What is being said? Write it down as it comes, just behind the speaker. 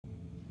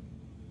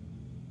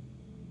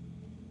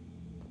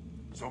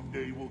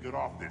Someday we'll get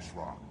off this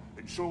rock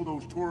and show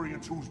those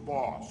Turians who's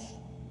boss.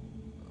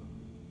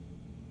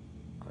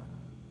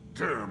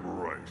 Damn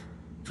right.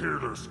 Tear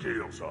their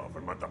scales off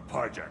and let the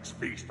Pyjaks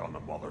feast on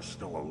them while they're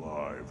still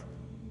alive.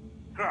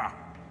 Ha!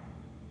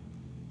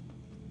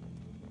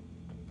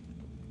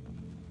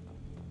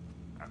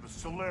 And the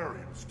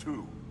Salarians,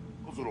 too.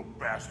 Those little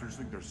bastards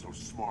think they're so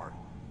smart.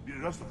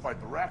 Needed us to fight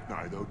the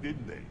Rachni, though,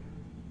 didn't they?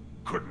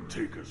 Couldn't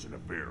take us in a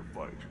fair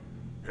fight.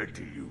 Had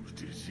to use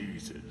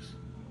diseases.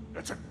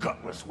 That's a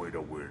gutless way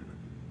to win.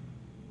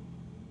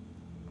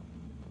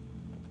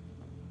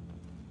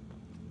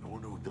 I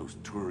wonder what those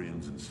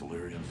Turians and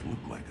Salarians look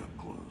like up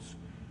close.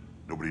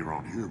 Nobody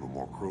around here but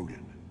more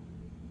Krogan.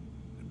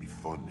 It'd be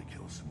fun to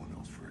kill someone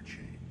else for a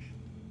change.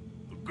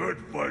 A good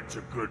fight's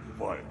a good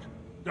fight.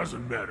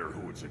 Doesn't matter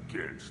who it's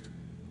against.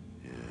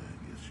 Yeah,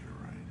 I guess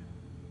you're right.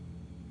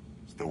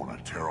 Still want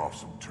to tear off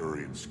some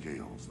Turian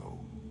scales, though.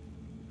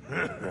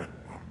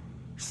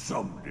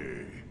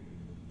 Someday.